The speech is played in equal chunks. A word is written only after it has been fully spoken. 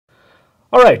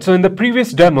Alright, so in the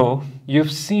previous demo,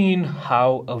 you've seen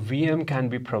how a VM can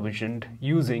be provisioned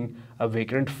using a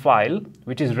Vagrant file,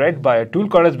 which is read by a tool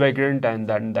called as Vagrant, and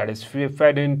then that is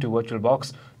fed into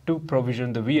VirtualBox to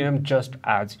provision the VM just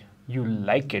as you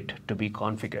like it to be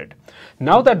configured.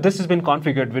 Now that this has been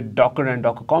configured with Docker and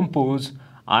Docker Compose,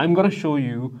 I'm going to show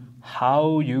you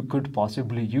how you could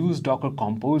possibly use Docker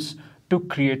Compose to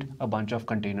create a bunch of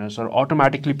containers or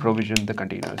automatically provision the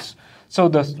containers. So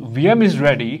the VM is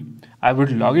ready. I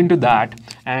would log into that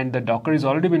and the Docker has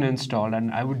already been installed,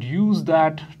 and I would use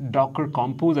that Docker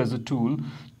Compose as a tool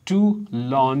to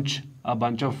launch a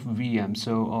bunch of VMs,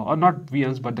 or not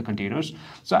VMs but the containers.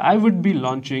 So I would be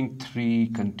launching 3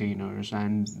 containers,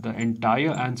 and the entire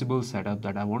Ansible setup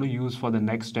that I want to use for the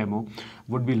next demo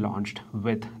would be launched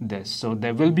with this. So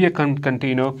there will be a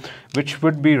container which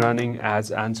would be running as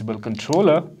Ansible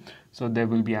controller. So there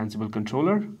will be Ansible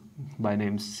controller by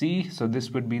name C. So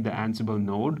this would be the Ansible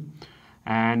node,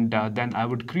 and then I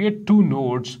would create 2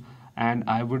 nodes, and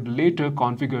I would later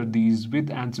configure these with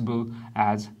Ansible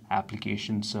as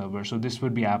application server. So this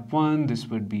would be app 1, this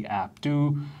would be app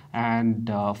 2,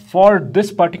 and for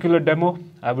this particular demo,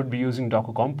 I would be using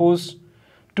Docker Compose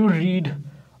to read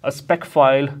a spec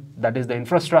file, that is the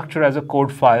infrastructure as a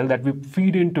code file that we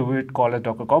feed into it called as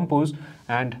Docker Compose,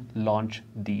 and launch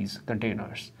these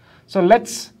containers. So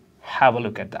let's have a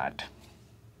look at that.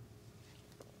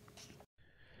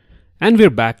 And we're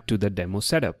back to the demo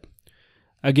setup.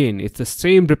 Again, it's the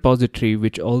same repository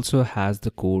which also has the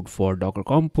code for Docker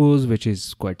Compose, which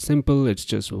is quite simple. It's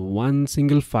just one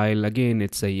single file. Again,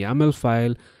 it's a YAML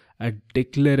file, a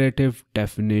declarative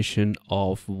definition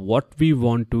of what we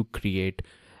want to create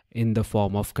in the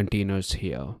form of containers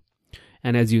here.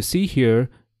 And as you see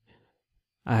here,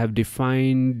 I have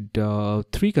defined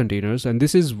 3 containers, and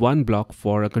this is one block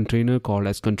for a container called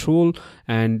as control.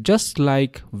 And just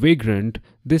like Vagrant,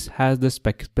 this has the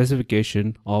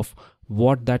specification of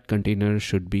what that container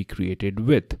should be created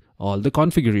with, all the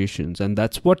configurations, and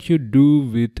that's what you do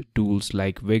with tools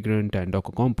like Vagrant and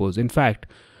Docker Compose. In fact,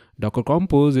 Docker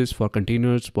Compose is for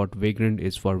containers what Vagrant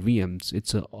is for VMs.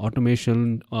 It's an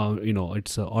automation,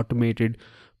 it's an automated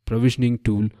provisioning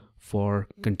tool for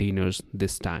containers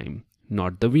this time,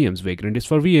 not the VMs. Vagrant is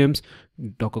for VMs,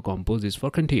 Docker Compose is for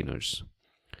containers.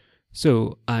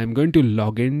 So I'm going to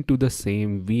log into the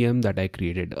same VM that I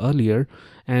created earlier,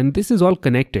 and this is all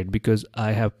connected because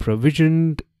I have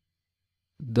provisioned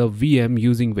the VM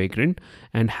using Vagrant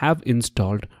and have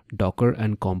installed Docker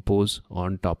and Compose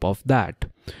on top of that.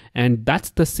 And that's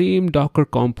the same Docker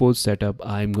Compose setup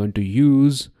I'm going to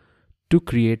use to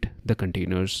create the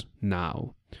containers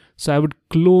now. So I would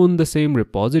clone the same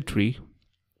repository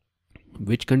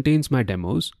which contains my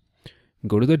demos,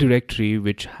 go to the directory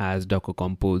which has Docker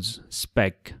Compose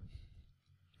spec,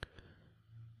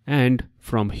 and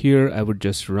from here I would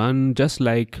just run just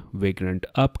like Vagrant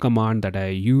up command that I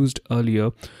used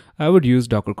earlier. I would use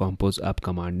Docker Compose up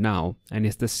command now, and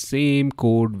it's the same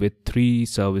code with 3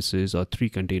 services or 3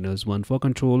 containers, one for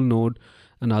control node,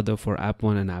 another for app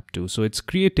 1 and app 2. So it's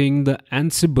creating the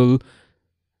Ansible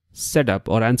setup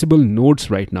or Ansible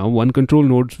nodes right now, 1 control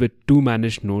nodes with 2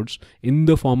 managed nodes in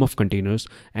the form of containers,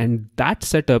 and that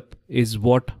setup is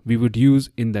what we would use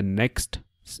in the next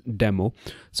demo.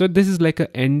 So this is like an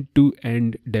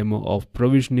end-to-end demo of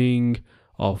provisioning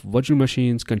of virtual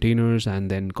machines, containers, and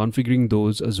then configuring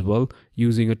those as well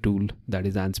using a tool that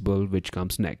is Ansible, which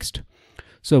comes next.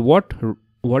 So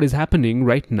what is happening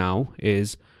right now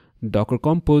is Docker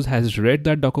Compose has read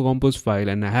that Docker Compose file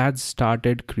and has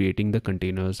started creating the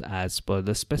containers as per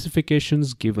the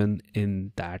specifications given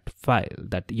in that file,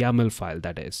 that YAML file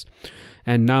that is.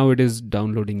 And now it is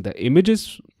downloading the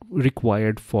images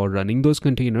required for running those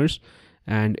containers,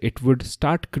 and it would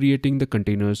start creating the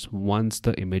containers once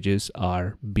the images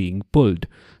are being pulled.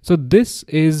 So this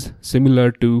is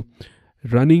similar to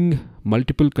running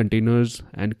multiple containers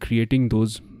and creating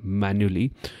those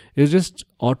manually. Is just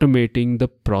automating the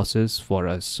process for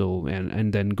us. So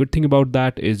and then good thing about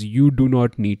that is you do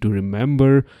not need to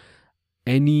remember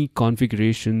any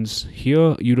configurations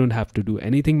here. You don't have to do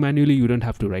anything manually. You don't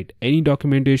have to write any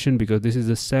documentation because this is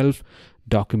a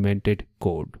self-documented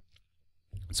code.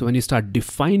 So when you start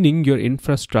defining your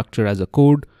infrastructure as a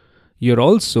code, you're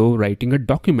also writing a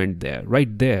document there,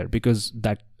 right there, because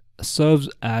that serves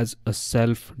as a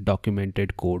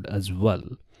self-documented code as well.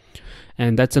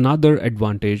 And that's another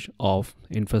advantage of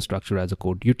infrastructure as a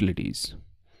code utilities.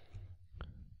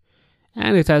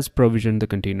 And it has provisioned the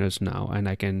containers now, and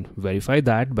I can verify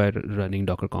that by running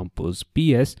Docker Compose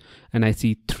PS, and I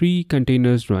see 3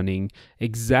 containers running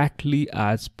exactly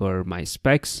as per my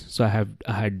specs. So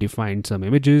I had defined some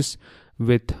images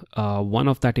with one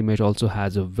of that image also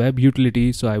has a web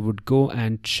utility. So I would go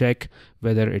and check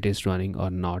whether it is running or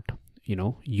not,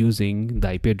 using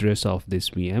the IP address of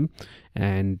this VM.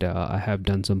 And I have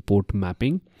done some port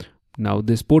mapping. Now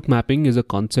this port mapping is a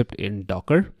concept in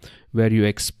Docker where you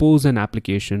expose an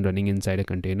application running inside a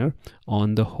container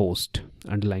on the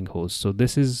underlying host. So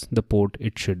this is the port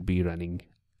it should be running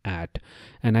at.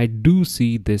 And I do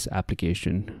see this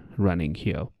application running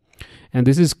here. And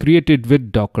this is created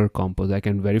with Docker Compose. I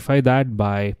can verify that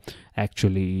by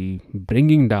actually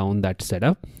bringing down that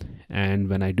setup. And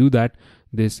when I do that,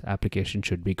 this application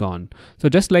should be gone. So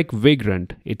just like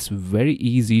Vagrant, it's very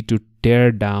easy to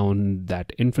tear down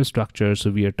that infrastructure.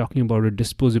 So we are talking about a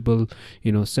disposable,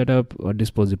 setup or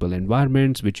disposable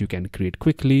environments, which you can create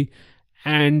quickly.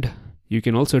 And you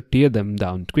can also tear them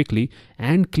down quickly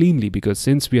and cleanly, because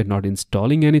since we are not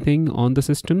installing anything on the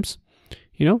systems,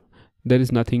 there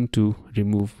is nothing to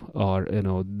remove, or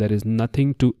there is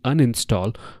nothing to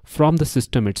uninstall from the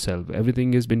system itself.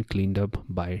 Everything has been cleaned up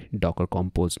by Docker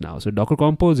Compose now. So Docker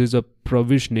Compose is a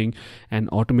provisioning and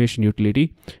automation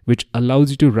utility which allows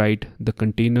you to write the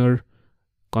container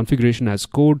configuration as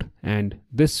code. And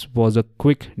this was a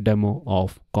quick demo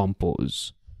of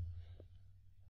Compose.